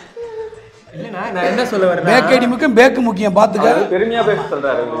முக்கியம். இல்லனா நான் என்ன சொல்ல வரேன்னா, பேக் ஐடி முக்கியம், பேக் முக்கியம். பாத்துக்க பெருமையா பேச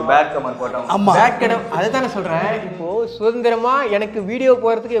சொல்றாரு. பேக் கமெண்ட் போட்டோம். ஆமா, பேக் கமெண்ட். அதுதானே சொல்றேன். இப்போ சுதந்திரமா எனக்கு வீடியோ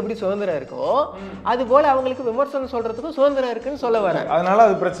போறதுக்கு எப்படி சுதந்திரம் இருக்கோ, அது போல அவங்களுக்கு விமர்சனம் சொல்றதுக்கும் சுதந்திரம் இருக்குன்னு சொல்ல வரேன். அதனால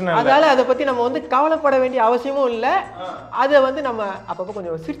அது பிரச்சனை இல்ல. அதனால அதை பத்தி நம்ம வந்து கவலைப்பட வேண்டிய அவசியமும் இல்ல. அதை வந்து நம்ம அப்பப்ப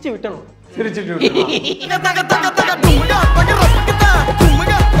கொஞ்சம் சிரிச்சு விட்டணும். சிரிச்சிட்டு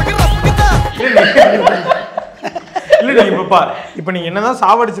இல்ல இப்ப நீங்க என்னதான்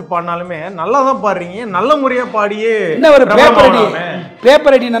சாவடிச்சு பாடினாலுமே நல்லா தான் பாடுறீங்க. நல்ல முறையா பாடியே என்ன ஒரு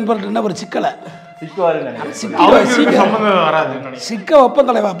பேப்பர் ஐடி நண்பர்கள் என்ன ஒரு சிக்கலை சிக்க வைப்ப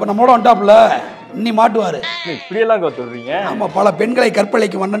தலைவா. இப்ப நம்மளோட வந்துட்டாப்புல இன்னி மாட்டுவாரு. இப்படியெல்லாம் சொல்றீங்க. ஆமா, பல பெண்களை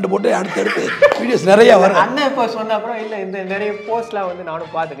கற்பழிக்கு வண்ணண்டு போட்டு அடுத்தடுத்து வீடியோஸ் நிறைய வரும். அண்ணன் இப்ப சொன்ன அப்புறம் இல்ல இந்த நிறைய போஸ்ட்லாம் வந்து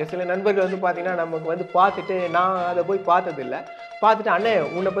நானும் பார்த்துருக்கேன். சில நண்பர்கள் வந்து பாத்தீங்கன்னா நமக்கு வந்து பார்த்துட்டு, நான் அதை போய் பார்த்தது இல்லை, பார்த்துட்டு அண்ணே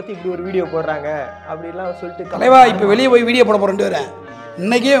உன்னை பத்தி இப்படி ஒரு வீடியோ போடுறாங்க அப்படிலாம் சொல்லிட்டு, தலைவா இப்ப வெளியே போய் வீடியோ போட போறேன் வரேன்,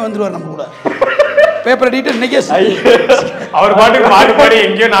 இன்னைக்கே வந்துருவார் நம்ம கூட பேப்பர் எடிட்டர். இன்னைக்கே அவர் பாட்டுக்கு பாட்டு பாடி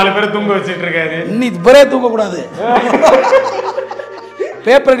எங்கேயோ 4 பேரை தூங்க வச்சுட்டு இருக்காரு. இன்னைக்கு இப்பரே தூங்க கூடாது.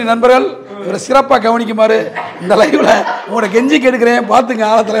 பேப்பர் எடி நண்பர்கள் இவரை சிறப்பா கவனிக்குமாறு இந்த லைவ்ல உங்களோட கெஞ்சி கேட்கிறேன். பாத்துங்க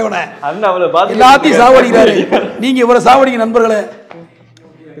ஆள தலைவனை எல்லாத்தையும் சாவடிக்கிறாரு. நீங்க இவரை சாவடிங்க நண்பர்களே.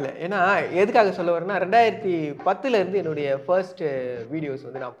 இல்ல ஏன்னா எதுக்காக சொல்ல வரேன்னா, 2010ல இருந்து என்னுடைய ஃபர்ஸ்ட் வீடியோஸ்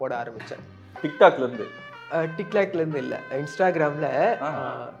வந்து நான் போட ஆரம்பிச்சேன். டிக்டாக்ல இருந்து இல்ல, இன்ஸ்டாகிராம்ல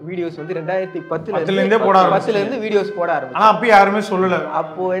வீடியோஸ் வந்து 2010ல இருந்து வீடியோஸ் போட ஆரம்பிச்சேன். ஆனா அப்ப யாருமே சொல்லல.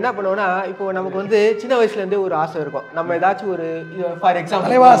 அப்போ என்ன பண்ணுவோம்னா, இப்போ நமக்கு வந்து சின்ன வயசுல இருந்தே ஒரு ஆசை இருக்கும். நம்ம ஏதாச்சும் ஒரு ஃபார் எக்ஸாம்பிள்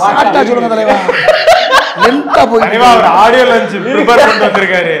தலைவா சாட்டா சொல்லுங்க தலைவா, லென்த்தா போய் தலைவா ஒரு ஆடியோ லஞ்ச் ப்ரிப்பேர் பண்ணிட்டு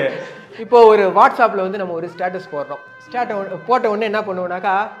வந்திருக்காரு. இப்போ ஒரு வாட்ஸ்அப்ல வந்து நம்ம ஒரு ஸ்டேட்டஸ் போடுறோம். போட்ட உடனே என்ன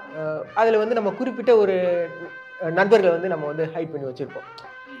பண்ணுவோம்னாக்கா, அதுல வந்து நம்ம குறிப்பிட்ட ஒரு நண்பர்களை வந்து நம்ம வந்து ஹைட் பண்ணி வச்சிருப்போம்.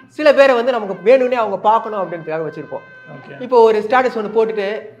 சில பேரை வந்து நமக்கு வேணும்னே அவங்க பார்க்கணும் அப்படின்றதுக்காக வச்சிருப்போம். இப்போ ஒரு ஸ்டேட்டஸ் ஒன்று போட்டுட்டு,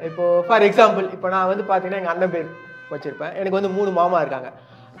 இப்போ ஃபார் எக்ஸாம்பிள் இப்போ நான் வந்து பார்த்தீங்கன்னா எங்கள் அண்ணன் பேர் வச்சிருப்பேன். எனக்கு வந்து 3 மாமா இருக்காங்க,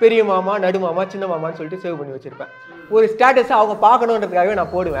 பெரிய மாமா, நடு மாமா, சின்ன மாமான்னு சொல்லிட்டு சேவ் பண்ணி வச்சிருப்பேன். ஒரு ஸ்டேட்டஸை அவங்க பார்க்கணுன்றதுக்காகவே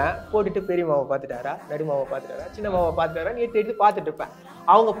நான் போடுவேன். போட்டுட்டு பெரிய மாமா பார்த்துட்டாரா, நடு மாமா பார்த்துட்டாரா, சின்ன மாமா பார்த்துட்டாரா, நீ எடுத்து பார்த்துட்டு இருப்பேன்.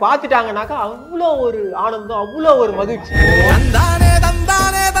 அவங்க பார்த்துட்டாங்கனாக்கா அவ்வளோ ஒரு ஆனந்தம், அவ்வளோ ஒரு மகிழ்ச்சி.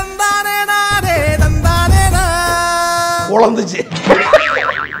 குழந்துச்சு.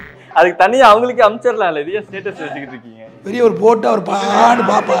 அதுக்கு தனியா அவங்களுக்கு அமிச்சிடலாம் இல்ல, இதே ஸ்டேட்டஸ் வச்சுக்கிட்டு இருக்கீங்க. பெரிய ஒரு போட்டு அவர் பாடு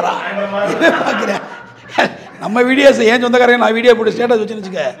பாப்பாரா பார்க்குறேன். நம்ம வீடியோஸ் ஏன் சொந்தக்காரங்க நான் வீடியோ போட்டு ஸ்டேட்டஸ் வச்சுன்னு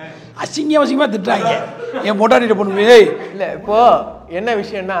வச்சுக்க அசிங்கமாக திட்டுறாங்க. என் பொண்டாட்டிட்ட பொண்ணு இல்லை இப்போ என்ன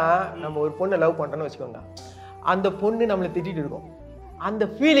விஷயம்னா, நம்ம ஒரு பொண்ணை லவ் பண்ணுறோன்னு வச்சுக்கோங்க, அந்த பொண்ணு நம்மளை திட்டிட்டு இருக்கோம், அந்த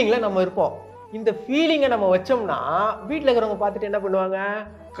ஃபீலிங்கில் நம்ம இருப்போம். இந்த ஃபீலிங்கை நம்ம வச்சோம்னா வீட்டில் இருக்கிறவங்க பார்த்துட்டு என்ன பண்ணுவாங்க,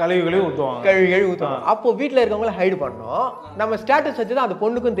 கழுவி ஊற்றுவாங்க, கழுவி ஊற்றுவாங்க. அப்போ வீட்டில் இருக்கவங்கள ஹைடு பண்ணணும். நம்ம ஸ்டேட்டஸ் வச்சுதான் அந்த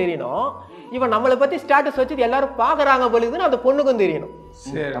பொண்ணுக்கும் தெரியணும். இவன் நம்மளை பற்றி ஸ்டேட்டஸ் வச்சு எல்லாரும் பார்க்குறாங்க பொழுதுன்னு அந்த பொண்ணுக்கும் தெரியணும்.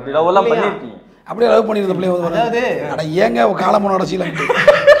 சரி, அப்படி லவ் பண்ணிருக்கீங்க? அப்படியே லவ் பண்ணிருந்த பிள்ளைய அதாவது அட ஏங்க காலமனோட சீலம்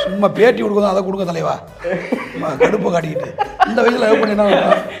சும்மா பேட்டி கொடுக்குறோம், அதை கொடுக்க தலைவா கடுப்பு காட்டிக்கிட்டு இந்த வயசுல லவ் பண்ணினா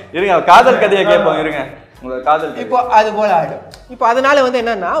இருங்க, காதல் கதையை கேட்போம். இருங்க, உங்க காதல் இப்போ அது போல ஆகிடும். இப்போ அதனால வந்து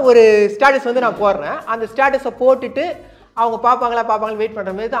என்னன்னா, ஒரு ஸ்டேட்டஸ் வந்து நான் போடுறேன், அந்த ஸ்டேட்டஸை போட்டுட்டு அவங்க பார்ப்பாங்களா வெயிட்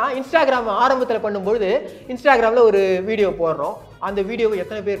பண்ணுற மாதிரி தான் இன்ஸ்டாகிராம் ஆரம்பத்தில் பண்ணும்பொழுது இன்ஸ்டாகிராமில் ஒரு வீடியோ போடுறோம். அந்த வீடியோவை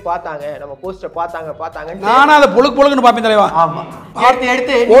எத்தனை பேர் பார்த்தாங்க, நம்ம போஸ்டரை பார்த்தாங்க. நானும் அதை பொழுக்குன்னு பார்ப்பேன் தலைவா. ஆமாம்,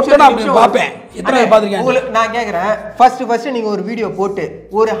 எடுத்து பார்ப்பேன். எத்தனை பேர் பார்த்துருக்கேன் நான் கேட்குறேன். ஃபர்ஸ்ட் நீங்கள் ஒரு வீடியோ போட்டு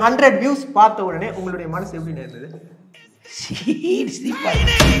ஒரு 100 வியூஸ் பார்த்த உடனே உங்களுடைய மனசு எப்படி இருந்தது?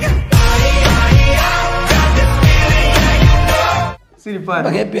 சிரிப்பா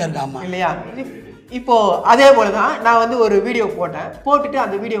ஹேப்பியா இருக்காமா இல்லையா? இப்போ அதே போலதான் நான் வந்து ஒரு வீடியோ போட்டுட்டு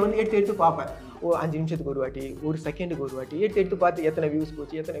அந்த வீடியோ வந்து எடுத்து பார்ப்பேன். 5 நிமிஷத்துக்கு ஒரு வாட்டி, 1 செகண்டுக்கு ஒரு வாட்டி எடுத்து பார்த்து எத்தனை வியூஸ்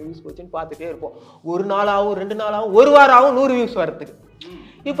போச்சுன்னு பார்த்துட்டே இருப்போம். 1 நாள் ஆகும், 2 நாள் ஆகும், 1 வாரம் ஆகும் 100 வியூஸ் வரதுக்கு.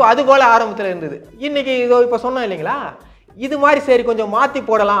 இப்போ அது போல ஆரம்பத்தில் இருந்தது. இன்னைக்கு இதோ இப்போ சொன்னோம் இல்லைங்களா, இது மாதிரி சரி கொஞ்சம் மாற்றி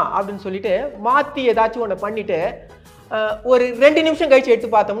போடலாம் அப்படின்னு சொல்லிட்டு மாற்றி ஏதாச்சும் ஒன்று பண்ணிட்டு ஒரு 2 நிமிஷம் கழிச்சு எடுத்து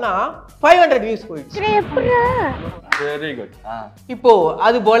பார்த்தோம்னா 500 வியூஸ் போயிடுச்சு. Very good. இப்போ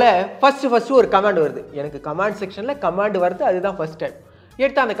அது போல ஃபர்ஸ்ட் ஒரு கமெண்ட் வருது. எனக்கு கமெண்ட் செக்ஷன்ல கமெண்ட் வருது, அதுதான் ஃபர்ஸ்ட் டைம்.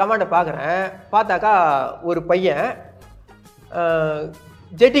 எடுத்து அந்த கமெண்டை பார்க்குறேன். பார்த்தாக்கா ஒரு பையன்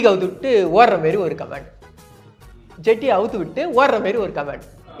ஜெட்டி அவுத்து விட்டு ஓடுற மாரி ஒரு கமெண்ட், ஜெட்டி அவுத்து விட்டு ஓடுற மாரி ஒரு கமெண்ட்.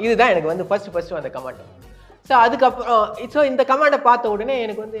 இதுதான் எனக்கு வந்து ஃபர்ஸ்ட் அந்த கமெண்ட். ஸோ அதுக்கப்புறம் இந்த கமெண்டை பார்த்த உடனே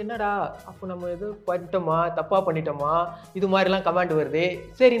எனக்கு வந்து என்னடா, அப்போ நம்ம எது பண்ணிட்டோமா, தப்பா பண்ணிட்டோமா, இது மாதிரிலாம் கமெண்ட் வருது.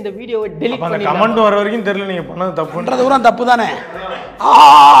 சரி இந்த வீடியோவை டெலிட் பண்ணி, கமெண்ட் வர வரைக்கும் தெரியல நீங்க பண்ணது தப்புன்றது கூட தப்பு தானே.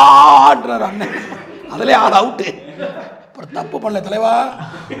 அண்ணன் அதுலேயே ஆள் அவுட்டு. அப்புறம் தப்பு பண்ணல தலைவா,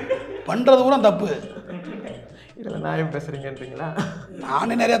 பண்றது கூட தப்பு. இதில் நான் பேசுறீங்கன்றீங்களா?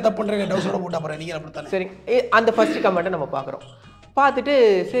 நானே நிறைய தப்பு பண்ணுறேன், டவுஸோட போட்டு அப்புறம் நீங்கள் அப்படித்தானே. சரி, அந்த ஃபர்ஸ்ட் கமெண்ட்டை நம்ம பார்க்குறோம். பார்த்துட்டு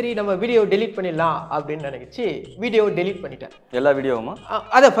சரி நம்ம வீடியோ டெலீட் பண்ணிடலாம் அப்படின்னு நினைச்சு வீடியோ டெலீட் பண்ணிட்டேன். எல்லா வீடியோவுமா?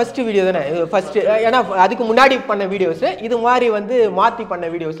 அதான் ஃபர்ஸ்ட் வீடியோ தானே ஃபர்ஸ்ட். ஏன்னா அதுக்கு முன்னாடி பண்ண வீடியோஸ் இது மாதிரி வந்து மாற்றி பண்ண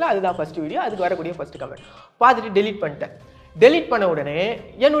வீடியோஸில் அதுதான் ஃபர்ஸ்ட் வீடியோ. அதுக்கு வரக்கூடிய ஃபர்ஸ்ட் கமெண்ட் பார்த்துட்டு டெலீட் பண்ணிட்டேன். டெலீட் பண்ண உடனே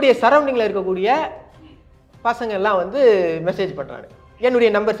என்னுடைய சரௌண்டிங்கில் இருக்கக்கூடிய பசங்க எல்லாம் வந்து மெசேஜ் பண்ணுறாங்க. என்னுடைய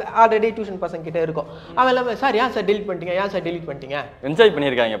நம்பர்ஸ் ஆல்ரெடி டியூஷன் பசங்க கிட்ட இருக்கும். அவன் எல்லாமே சார் ஏன் சார் டெலிட் பண்ணிட்டீங்க, என்ஜாய்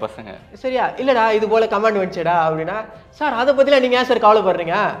பண்ணியிருக்காங்க பசங்க. சரியா, இல்லைடா இது போல கமெண்ட் வந்துச்சேடா அப்படின்னா, சார் அதை பற்றிலாம் நீங்கள் ஏன் சார்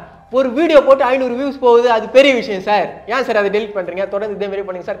கவலைப்படுறீங்க, ஒரு வீடியோ போட்டு 500 வியூஸ் போகுது, அது பெரிய விஷயம் சார், ஏன் சார் அதை டெலிட் பண்ணுறீங்க, தொடர்ந்து இதே மாதிரி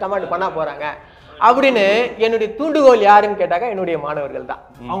பண்ணுங்க சார், கமெண்ட் பண்ணா போகிறாங்க அப்படின்னு என்னுடைய தூண்டுகோல் யாருன்னு கேட்டாக்கா என்னுடைய மாணவர்கள் தான்.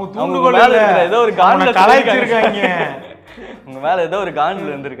 அவங்க தூண்டுகோல் ஏதோ ஒரு காண்டில் கலாய்ச்சிருக்காங்க, உங்க மேல ஏதோ ஒரு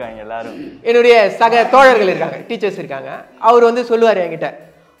காண்டில் இருந்திருக்காங்க எல்லாரும். என்னுடைய சக தோழர்கள் இருக்காங்க, டீச்சர்ஸ் இருக்காங்க. அவர் வந்து சொல்லுவார் என்கிட்ட,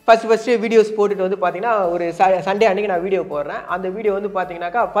 ஃபர்ஸ்ட் வீடியோஸ் போட்டுட்டு வந்து பார்த்தீங்கன்னா ஒரு சண்டே அன்னைக்கு நான் வீடியோ போடுறேன். அந்த வீடியோ வந்து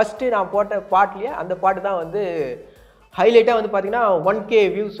பார்த்தீங்கன்னாக்கா ஃபர்ஸ்ட்டு நான் போட்ட பாட்லேயே அந்த பாட்டு தான் வந்து ஹைலைட்டாக வந்து பார்த்தீங்கன்னா 1K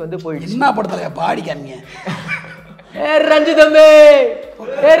வியூஸ் வந்து போயிடுச்சு. என்ன படத்துல பாடி காமிங்க. ரஞ்சிதமே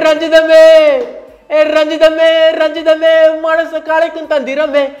ரஞ்சிதமே ரஞ்சிதமே ரஞ்சிதமே மனசு கலைக்கும்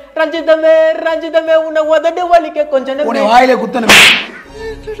தந்திரமே, ரஞ்சிதமே உன்னை உதடு வலிக்க கொஞ்சம் வாயில குத்தணும்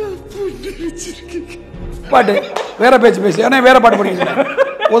பாட்டு. வேற பேச்சு ஏன்னா வேற பாட்டு படிக்கிறேன்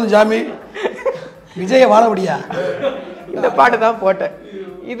போதும் சாமி. விஜய வாழபடியா இந்த பாட்டை தான் போட்டேன்.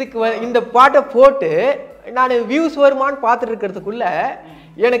 இதுக்கு இந்த பாட்டை போட்டு நான் வியூஸ் வருமானு பார்த்துட்டு இருக்கிறதுக்குள்ள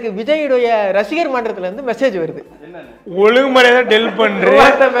எனக்கு விஜயுடைய ரசிகர் மன்றத்துல இருந்து மெசேஜ் வருது. ஒழுங்குமுறையா டெல்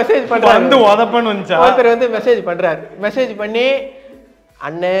பண்றேன் மெசேஜ் பண்றாரு, ஒருத்தர் வந்து மெசேஜ் பண்ணி,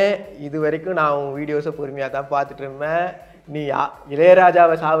 அண்ணே இது வரைக்கும் நான் உன் வீடியோஸை பொறுமையா தான் பார்த்துட்டு இருந்தேன், நீ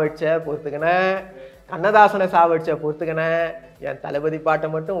இளையராஜாவை சாவடிச்ச பொறுத்துக்கின, கண்ணதாசனை சாவடிச்ச பொறுத்துக்கின, என் தளபதி பாட்டை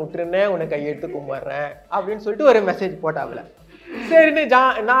மட்டும் விட்டுருன்னே உன்னை கையெடுத்து கும்பிட்றேன் அப்படின்னு சொல்லிட்டு ஒரு மெசேஜ் போட்டாப்புல. சரின்னு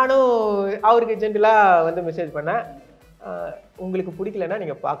நானும் அவருக்கு ஜென்ரலாக வந்து மெசேஜ் பண்ணேன், உங்களுக்கு பிடிக்கலன்னா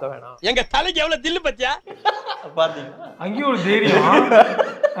நீங்க பார்க்க வேணாம். எங்க தலைக்கு எவ்வளவு தில்லு பத்தியா பாத்தீங்க அங்கேயும் ஒரு தைரியம்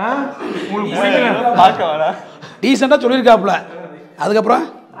உங்களுக்கு பிடிக்கல பார்க்க வேணாம் டீசெண்டா சொல்லியிருக்காப்புல. அதுக்கப்புறம்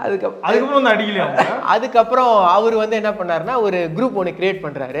வந்து அடிக்கலையா? அதுக்கப்புறம் அவர் வந்து என்ன பண்ணாருன்னா ஒரு குரூப் ஒன்று கிரியேட்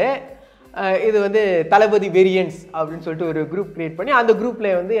பண்றாரு. இது வந்து தளபதி வேரியன்ஸ் அப்படின்னு சொல்லிட்டு ஒரு குரூப் கிரியேட் பண்ணி அந்த குரூப்ல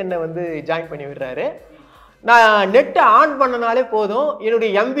வந்து என்னை வந்து ஜாயின் பண்ணி விடுறாரு. நான் நெட்டை ஆன் பண்ணனாலே போதும், என்னுடைய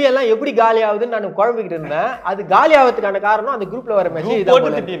எம்பி எல்லாம் எப்படி காலி ஆகுதுன்னு நான் குழம்பிக்கிட்டு இருந்தேன். அது காலி ஆகிறதுக்கான காரணம் அந்த குரூப்ல வர மெசேஜ்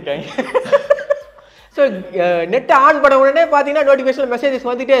தான். ஸோ நெட்டை ஆன் பண்ண உடனே பார்த்தீங்கன்னா நோட்டிஃபிகேஷன் மெசேஜஸ்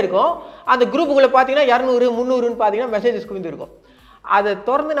வந்துகிட்டே இருக்கும். அந்த குரூப்புக்குள்ளே பார்த்தீங்கன்னா 200 300ன்னு பார்த்தீங்கன்னா மெசேஜஸ் குவிந்துருக்கும். அதை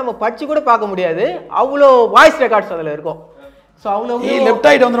திறந்து நம்ம படிச்சு கூட பார்க்க முடியாது, அவ்வளோ வாய்ஸ் ரெக்கார்ட்ஸ் அதில் இருக்கும். ஸோ அவ்வளோ லெஃப்ட்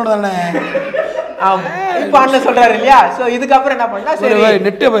ஆகிட்டு வந்துடும் தானே இப்போ அண்ணன் சொல்றாரு இல்லையா? ஸோ இதுக்கப்புறம் என்ன பண்ணா, சரி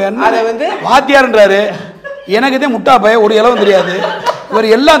நெட்டு அதை வந்து வாத்தியார்ன்றாரு, எனக்கு தான் முட்டா பய ஒரு இலவும் தெரியாது, இவர்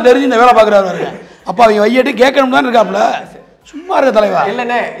எல்லாம் தெரிஞ்சு இந்த வேலை பார்க்குறாரு. அப்போ அவங்க வையட்டு கேட்கணும் தான் இருக்காப்புல, சும்மா இருக்க தலைவா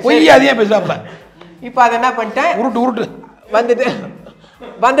இல்லைண்ணே பொய் அதிகம் பேசுறாப்புல. இப்போ அதை என்ன பண்ணிட்டேன், உருட்டு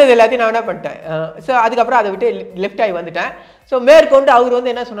வந்தது எல்லாத்தையும் நான் என்ன பண்ணிட்டேன். ஸோ அதுக்கப்புறம் அதை விட்டு லெஃப்ட் ஆகி வந்துட்டேன். ஸோ மேற்கொண்டு அவர்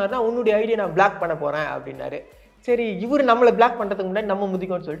வந்து என்ன சொன்னார்னா, உன்னுடைய ஐடியா நான் பிளாக் பண்ண போகிறேன் அப்படின்னாரு. சரி இவர் நம்மளை பிளாக் பண்ணுறதுக்கு முன்னாடி நம்ம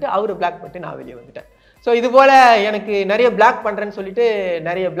முதிக்கோன்னு சொல்லிட்டு அவரை பிளாக் பண்ணிட்டு நான் வெளியே வந்துட்டேன். ஸோ இது போல் எனக்கு நிறைய பிளாக் பண்ணுறேன்னு சொல்லிட்டு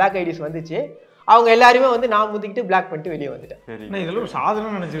நிறைய பிளாக் ஐடிஸ் வந்துச்சு. அவங்க எல்லாருமே வந்து நான் முதிக்கிட்டு பிளாக் பண்ணிட்டு வெளியே வந்துட்டேன். இதெல்லாம் ஒரு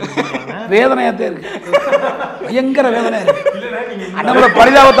சாதனை நினைச்சிருக்கீங்க. வேதனையாத்தே இருக்கு, பயங்கர வேதனையா இருக்கு. நம்மளோட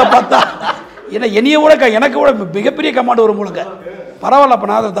பரிதாபத்தை பார்த்தா ஏன்னா என்னைய கூட எனக்கு கூட மிகப்பெரிய கமாண்ட் வரும் முழுக்க. பரவாயில்ல, அப்போ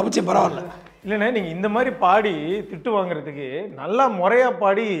நான் அதை தப்பிச்சேன், பரவாயில்ல. இல்லைண்ணே நீங்கள் இந்த மாதிரி பாடி திட்டு வாங்குறதுக்கு நல்லா முறையாக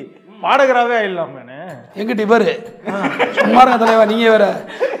பாடி பாடகராகவே ஆயிடலாமேண்ணே. எங்கிட்ட பாரு சும்மா இருக்க தலைவா, நீங்க வேற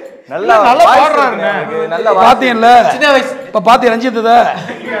நல்லா பாடுறாருண்ணே. நல்லா பாத்தீங்கல்ல, இப்ப பாத்தி ரஞ்சித்தை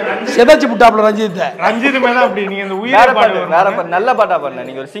செதாச்சு புட்டாப்ல ரஞ்சித் மேல அப்படி நீங்க இந்த உயிரை பாடு வேற நல்ல பாட்டா பாடுங்க.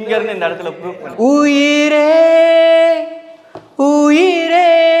 நீங்க ஒரு சிங்கர்னு இந்த இடத்துல ப்ரூவ் பண்ணுங்க. உயிரே உயிரே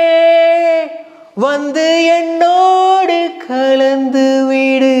வந்து என்னோடு கலந்து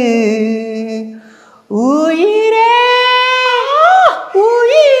விடு, உயிரே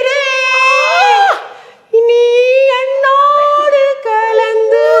உயிரே நீ என்னோடு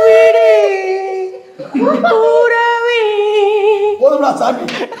கலந்து விடு, உறவே போதும்டா சாமி.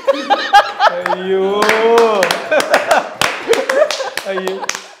 ஐயோ ஐயோ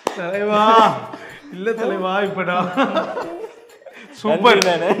தலைவா, இல்ல தலைவா, இப்படா சூப்பர்.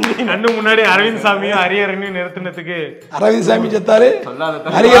 கண்ணு முன்னாடி அரவிந்த் சாமியும் ஹரிஹரனையும் நிறுத்தினதுக்கு அரவிந்த் சாமி செத்தாரு,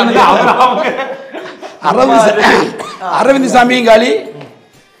 அரவிந்த் சாமியும் காலி,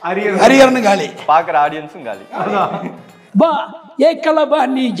 ஹரிஹரனும் காலி, பாக்குற ஆடியன்ஸும் காலி. பா ஏ கலபா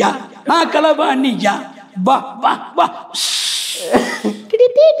நீயா நான் கலபா நீயா பா பா பா.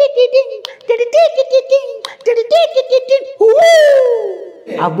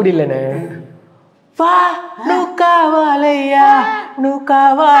 அப்படி இல்லைண்ணே, வா நூ காவாலையா நூ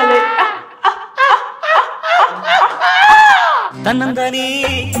காவாலை. தன்னந்தனி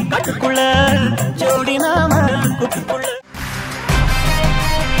காட்டுக்குள்ள ஜோடி நாம கூட்டுக்குள்ள